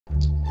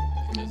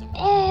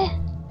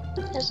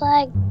It's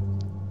like,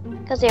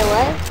 cause you're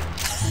what?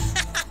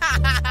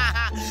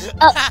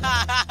 Oh.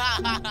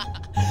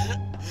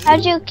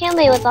 How'd you kill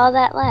me with all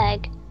that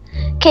lag?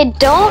 Okay,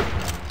 don't.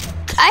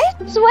 I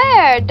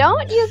swear,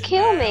 don't you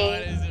kill me.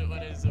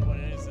 What is it?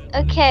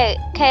 Okay,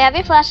 have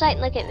your flashlight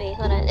and look at me.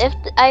 Hold on.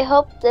 I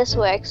hope this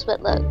works,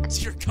 but look.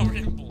 You're covered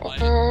in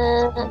blood.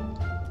 What?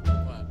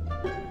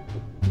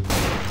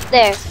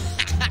 There.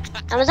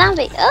 I'm a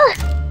zombie. Ugh.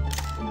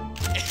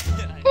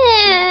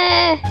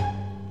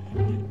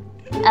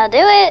 I'll do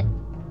it.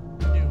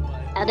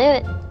 I'll do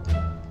it.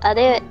 I'll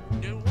do it.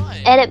 Do what?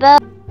 Edit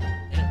bones.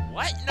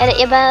 What? Edit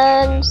your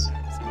bones.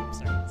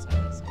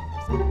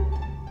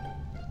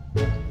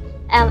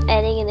 I'm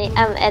editing it.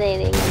 I'm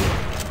editing it.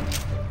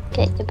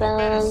 Get your You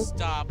better bones.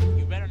 stop.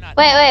 You better not.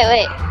 Wait.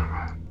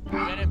 You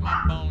edit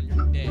my bone,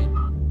 you're dead.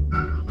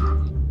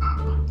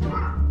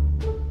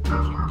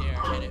 Don't you dare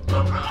edit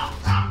my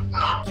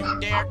bones. Don't you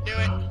dare do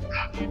it.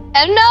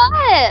 I'm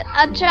not.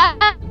 I'm trying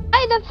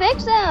to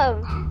fix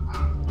them.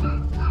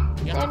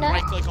 You have to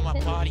right click on my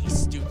body,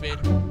 stupid.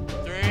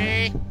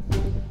 3,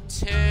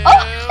 2,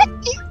 Oh.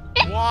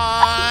 1.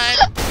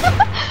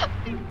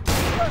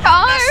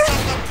 Arm. Mess up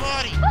the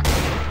body.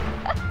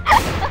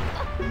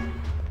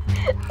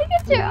 Look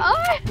at your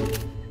arm.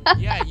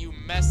 Yeah, you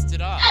messed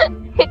it up.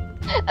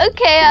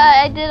 Okay,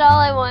 I did all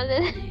I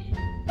wanted.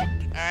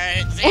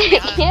 Alright, Zany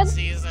Hunt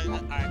season.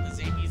 Alright,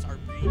 the Zanies are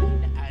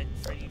breeding at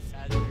Freddy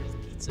Fazbear's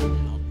Pizza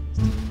now.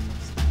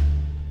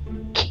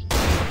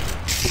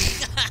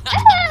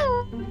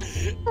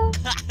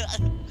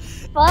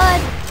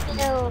 Fun.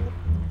 No.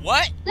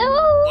 What?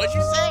 No. What'd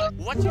you say?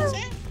 What'd you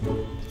say?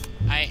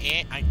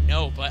 I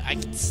know, but I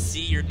can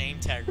see your name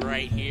tag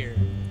right here.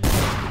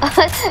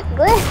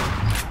 Good.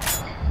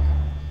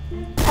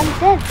 I'm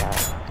dead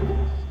though.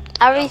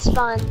 I'll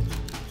respawn.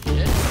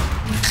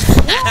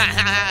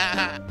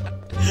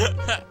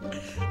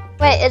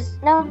 Wait,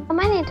 no,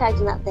 my name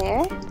tag's not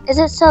there. Is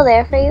it still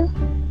there for you?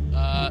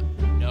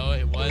 No,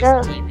 it was Go.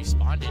 until you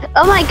respawned.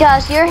 Oh my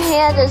gosh, your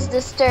hand is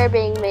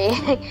disturbing me.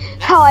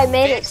 How I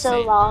made it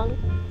so long.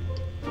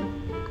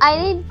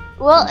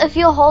 Well, if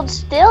you'll hold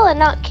still and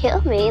not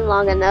kill me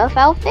long enough,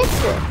 I'll fix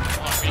it.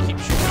 Oh, I'm gonna keep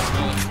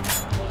shooting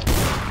this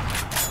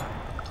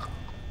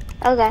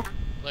bullet. Okay.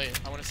 Wait,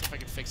 I want to see if I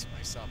can fix it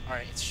myself.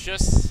 Alright, it's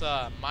just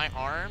my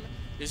arm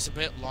is a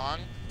bit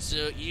long,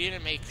 so you need to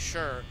make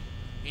sure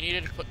you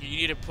need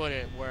to put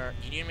it where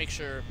you need to make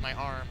sure my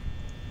arm,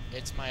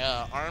 it's my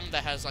arm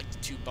that has like the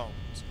 2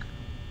 bones.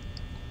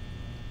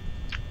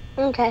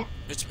 Okay.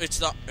 It's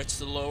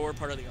the lower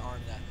part of the arm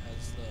that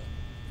has the.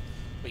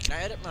 Wait, can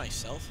I edit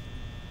myself?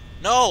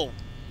 No,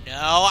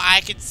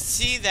 I can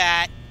see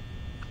that.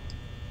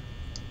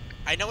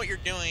 I know what you're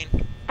doing.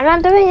 I'm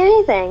not doing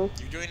anything.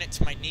 You're doing it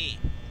to my knee.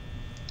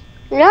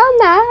 No, I'm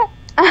not.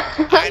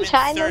 I'm in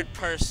trying third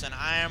person.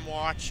 I am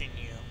watching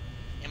you,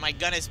 and my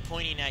gun is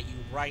pointing at you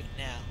right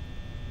now.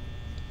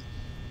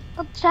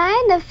 I'm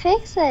trying to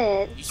fix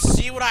it. You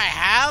see what I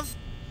have?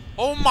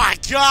 Oh my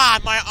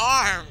God, my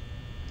arm!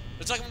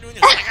 It's like I'm doing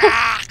this. Like,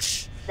 ah,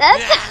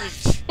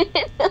 That's. you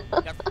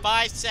got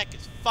 5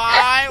 seconds.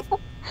 5, 4.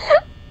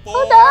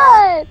 Hold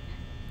on.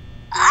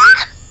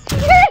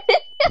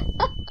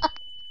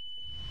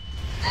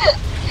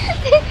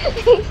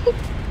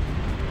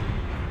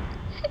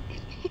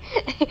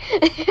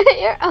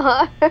 Your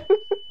arm.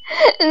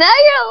 Now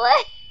your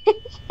leg.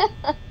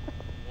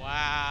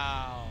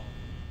 Wow.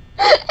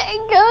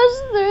 It goes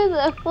through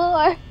the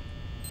floor.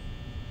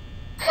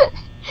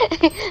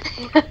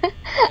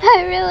 I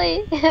really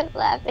am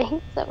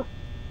laughing so.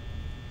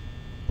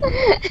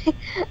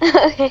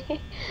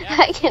 Okay, Yeah.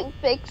 I can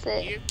fix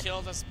it. You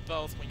killed us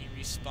both when you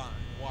respawn.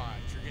 Watch,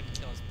 you're gonna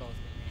kill us both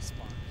when you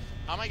respawn.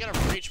 How am I gonna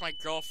reach my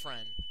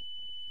girlfriend?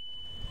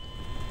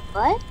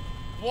 What?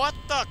 What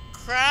the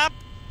crap?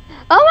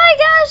 Oh my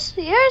gosh,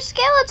 your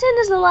skeleton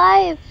is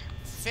alive.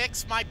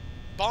 Fix my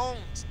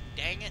bones,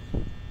 dang it.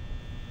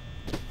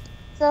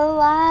 It's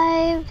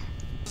alive.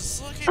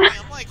 Just look at me,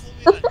 I'm like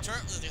holding a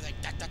turtle. They're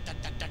like, da, da, da,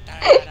 da, da, da,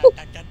 da,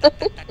 da,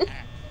 da, da, da.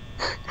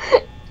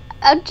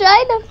 I'm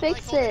trying to I'm fix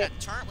like holding it.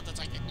 a turtle that's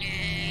like,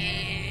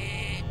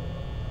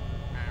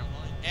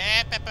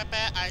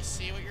 I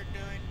see what you're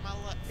doing, my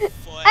left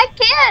foot. I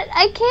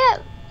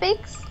can't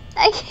fix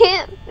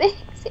your leg.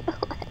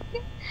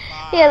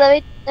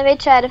 Here, let me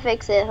try to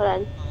fix it. Hold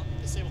on. Oh, let me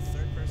disable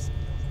third person.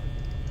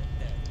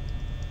 There.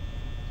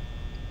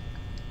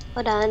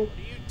 Hold on. What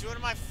are you doing to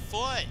my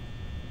foot?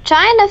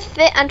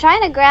 I'm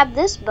trying to grab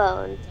this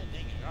bone. God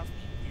dang it, you're off me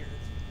weird.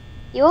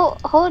 You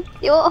won't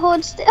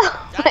hold still.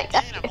 Oh God my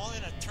dang it, I'm gosh. all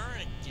in a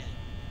turn again.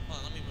 Hold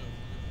on, let me move.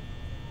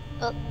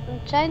 Oh,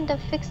 I'm trying to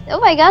fix. Oh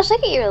my gosh,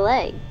 look at your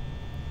leg.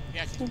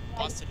 Yeah, 'cause you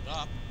busted it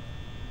up.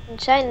 I'm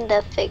trying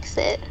to fix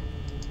it.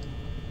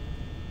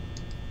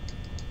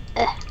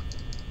 Ugh.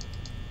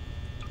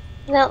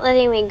 Not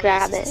letting me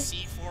grab This it.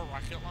 is a C4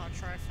 rocket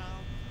launcher I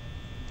found.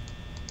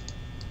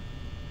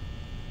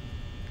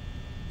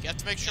 You have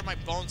to make sure my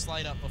bones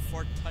light up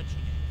before touching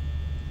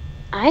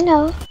it. I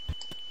know.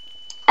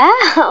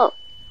 Ow!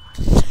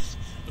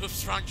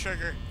 Oops, wrong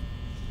trigger.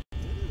 Ooh,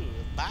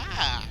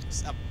 back.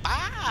 box. A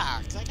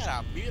box. I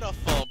got a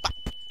beautiful box.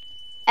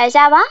 There's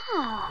a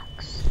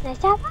box. There's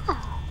a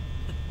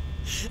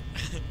box.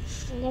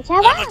 There's a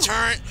I'm gonna box.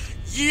 turn.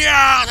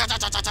 Yeah.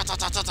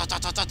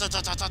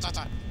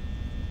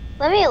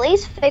 Let me at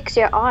least fix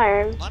your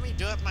arm. Let me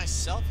do it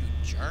myself, you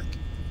jerk.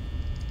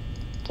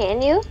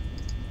 Can you?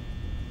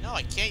 No,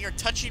 I can't. You're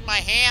touching my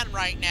hand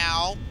right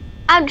now.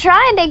 I'm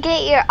trying to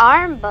get your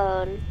arm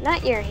bone,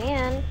 not your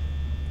hand.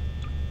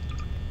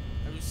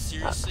 I would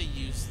seriously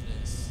use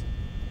this.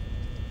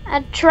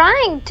 I'm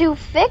trying to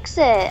fix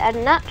it.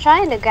 I'm not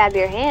trying to grab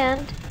your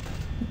hand.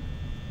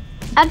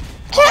 I'm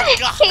trying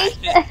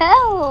to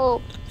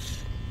help.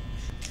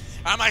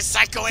 I'm a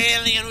psycho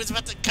alien who's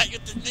about to cut you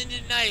with the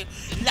ninja knife.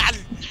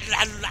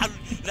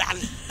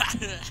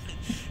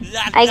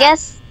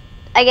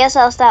 I guess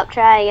I'll stop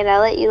trying and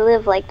I'll let you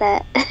live like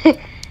that. I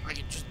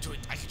can just do it.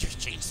 I can just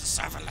change the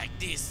server like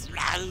this. Look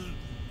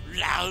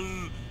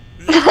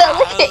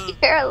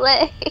at your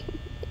leg.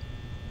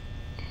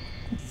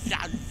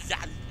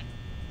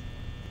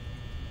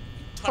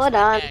 Hold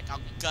on. Neck,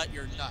 I'll gut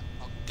your nut.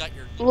 I'll gut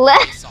your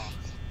Let face off.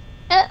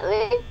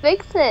 me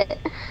fix it.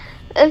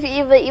 But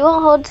you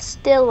won't hold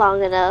still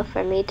long enough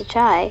for me to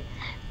try.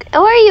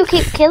 Or you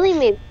keep killing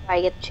me before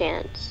I get a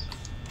chance.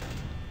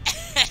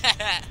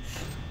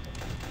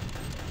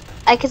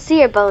 I can see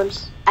your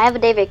bones. I have a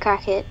David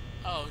Crockett.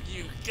 Oh,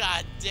 you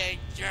god dang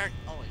jerk.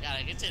 Oh my god,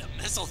 I can see the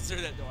missiles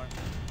through that door.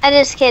 I'm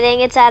just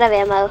kidding. It's out of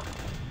ammo.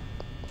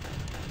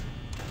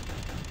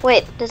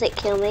 Wait, does it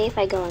kill me if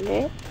I go under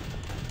it?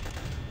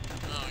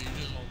 No, you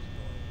just hold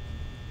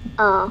the door.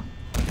 Oh.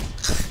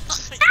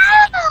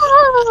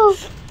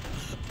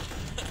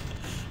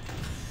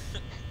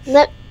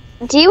 Look,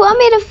 do you want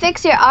me to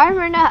fix your arm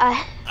or not?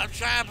 I'm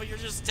trying, but you're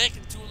just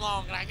taking too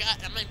long, and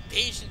I'm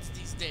impatient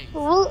these days.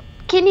 Well,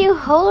 can you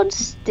hold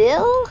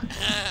still? Look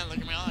at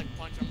me, I like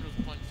punch. I'm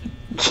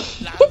just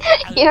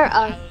punching. Your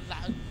arm.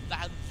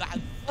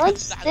 Hold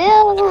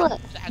still.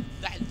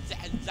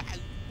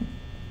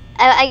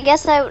 I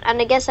guess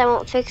I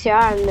won't fix your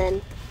arm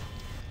then.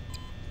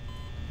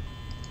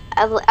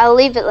 I'll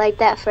leave it like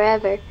that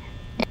forever.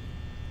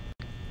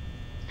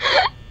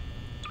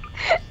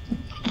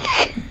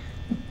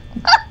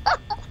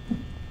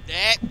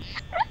 Okay.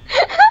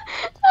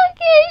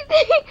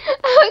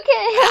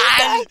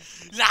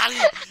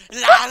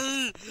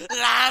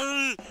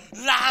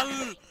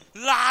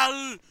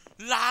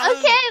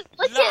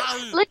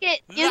 Okay, look at,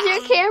 use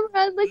your camera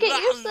and look at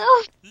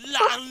yourself.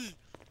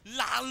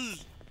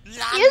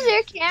 Use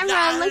your camera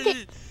and look at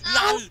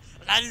yourself.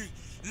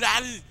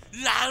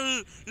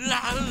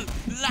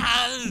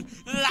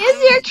 Use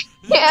your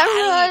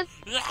camera.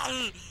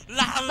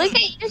 Look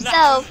at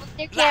yourself with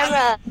your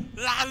camera.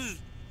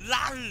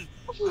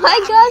 Oh my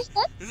gosh,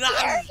 that's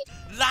scary.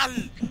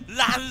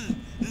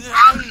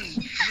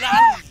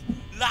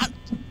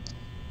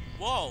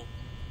 Whoa.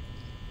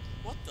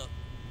 What the?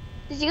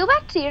 Did you go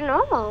back to your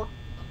normal?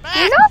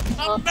 I'm You're back!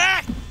 normal. I'm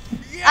back!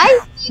 Yeah! I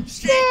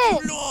fixed Thank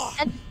it. you, Lord.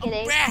 I'm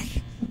kidding.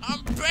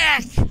 I'm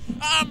back!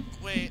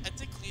 Wait, I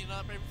did clean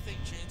up everything,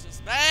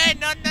 changes. Hey,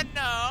 no!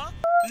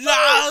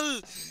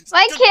 LOL!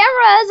 My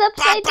camera is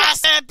upside Papa down.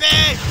 Sepe!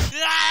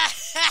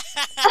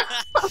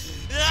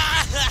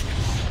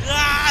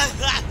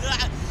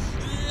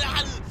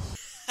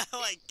 Oh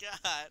my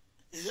god.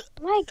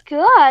 My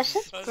gosh,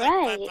 that's I was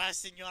bright. like, Papa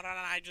Senora,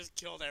 and I just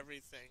killed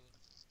everything.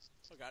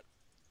 Oh god.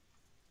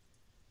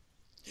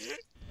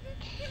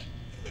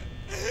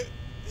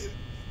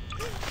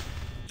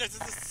 There's a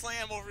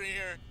slam over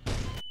here.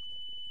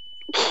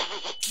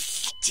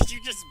 Did you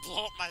just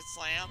blow up my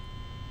slam?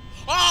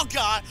 Oh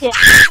god! Yeah.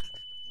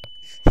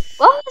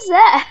 What was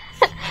that?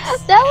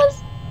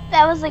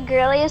 that was the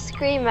girliest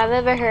scream I've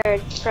ever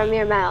heard from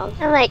your mouth.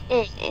 I'm like,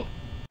 eh.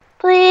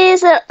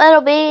 Please,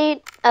 it'll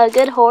be a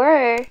good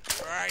horror.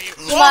 Where are you?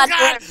 Come on,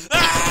 God!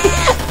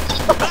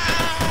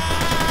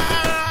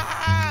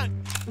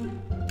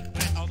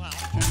 Wait, hold on.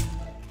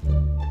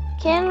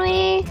 Can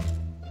we?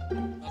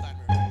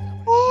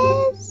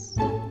 Please? I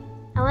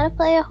want to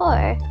play a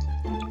horror.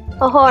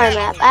 A horror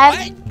map.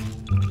 What?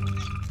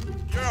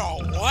 You're a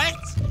what?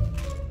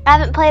 I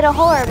haven't played a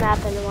horror map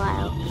in a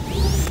while.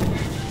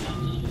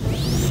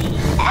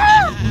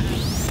 Ah!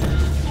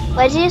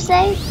 What did you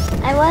say?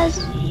 I was?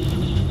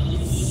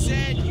 You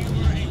said you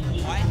were a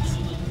what?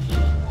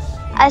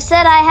 I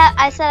said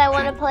I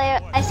want to play.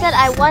 I said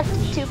I want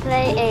to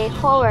play a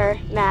horror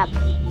map,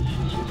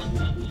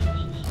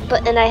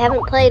 and I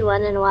haven't played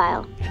one in a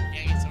while.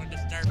 Dang it, someone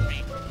disturbed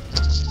me.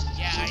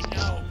 Yeah, I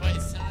know, but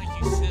it sounded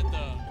like you said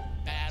the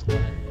bad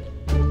word.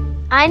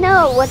 I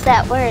know what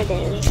that word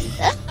is.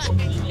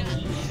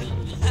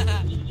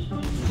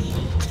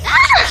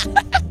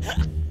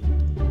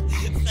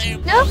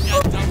 No.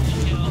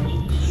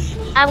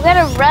 I'm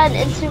gonna run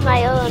into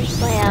my own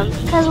slam.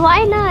 Cause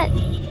why not?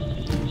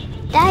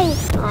 Die.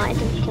 Oh, I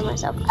didn't kill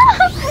myself.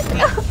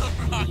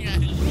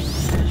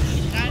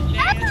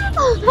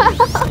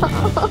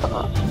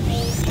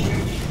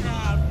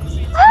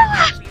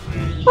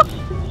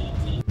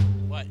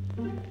 What?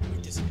 Who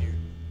disappeared?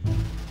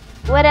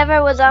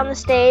 Whatever was on the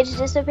stage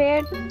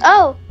disappeared.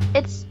 Oh,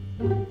 it's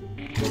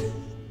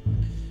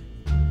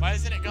Why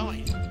isn't it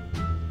going?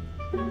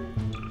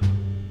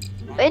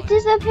 It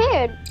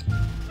disappeared.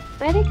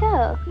 Where'd it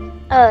go?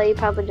 Oh, you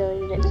probably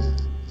deleted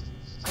it.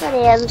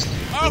 Whatevs.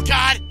 Oh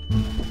God!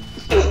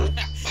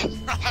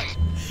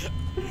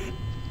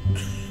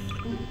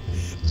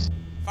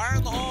 Fire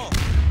in the hole!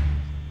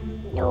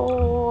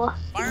 No.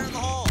 Fire in the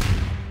hole!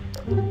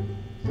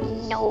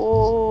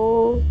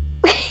 No.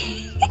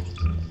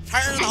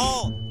 Fire in the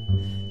hole!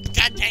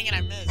 God dang it,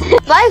 I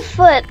missed! My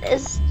foot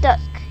is stuck.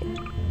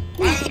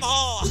 Fire in the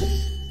hole!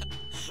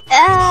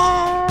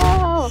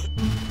 Ow!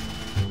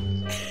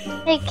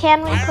 Hey,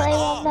 can we Fire in play the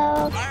one hole!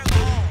 though? Fire in the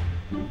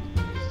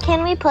hole!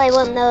 Can we play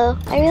one though?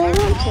 I really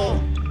want to.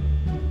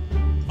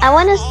 I Fire in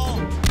want the to.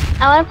 hole!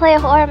 I want to play a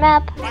horror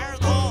map. Fire in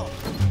the hole!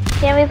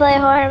 Can we play a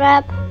horror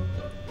map?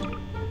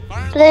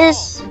 Fire in the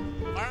Please. hole!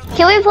 Fire in the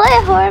Can we hole! play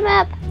a horror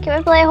map? Can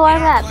we play a horror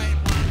map?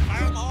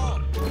 Fire in the hole!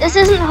 This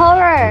isn't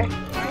horror.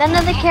 None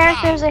of the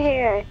characters are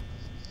here.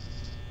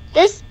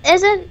 This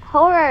isn't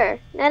horror.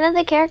 None of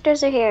the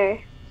characters are here.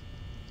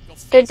 Go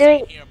fix They're it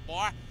doing- here,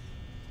 boy.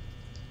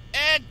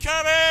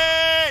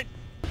 Incoming!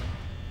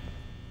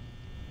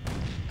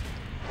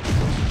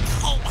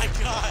 Oh my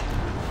God!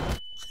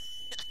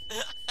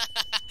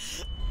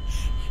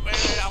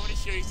 wait, I want to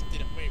show you something.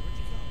 Wait, where'd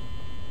you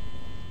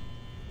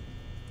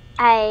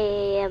go? I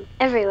am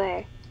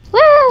everywhere. Woo!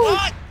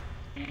 What?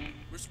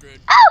 We're screwed.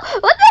 Oh!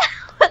 What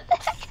the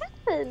heck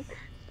happened?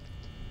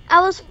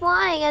 I was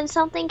flying and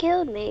something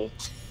killed me.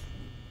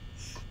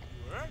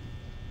 You were?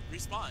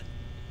 Respawn.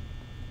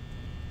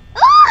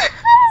 Ah!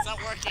 It's not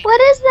working.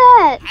 What is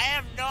that? I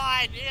have no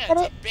idea. What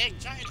It's a it- big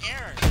giant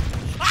error.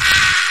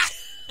 Ah!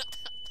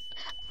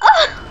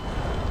 Oh!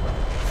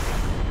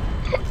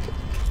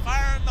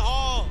 Fire in the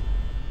hole!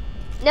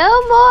 No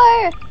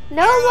more!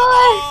 No Fire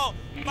more!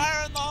 in the hole!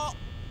 Fire in the hole!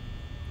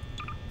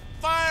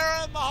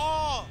 Fire in the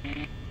hole!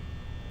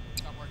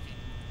 It's not working.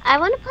 I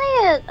want to play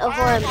a Fire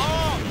horror in the map.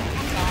 hole!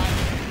 Oh God!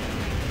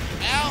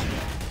 Help!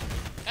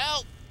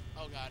 Help!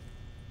 Oh God!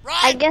 Run!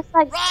 I guess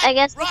I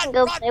can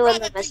go play one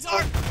that with thing's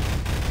myself. armed.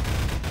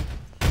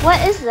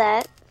 What is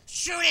that?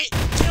 Shoot it!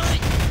 Kill it!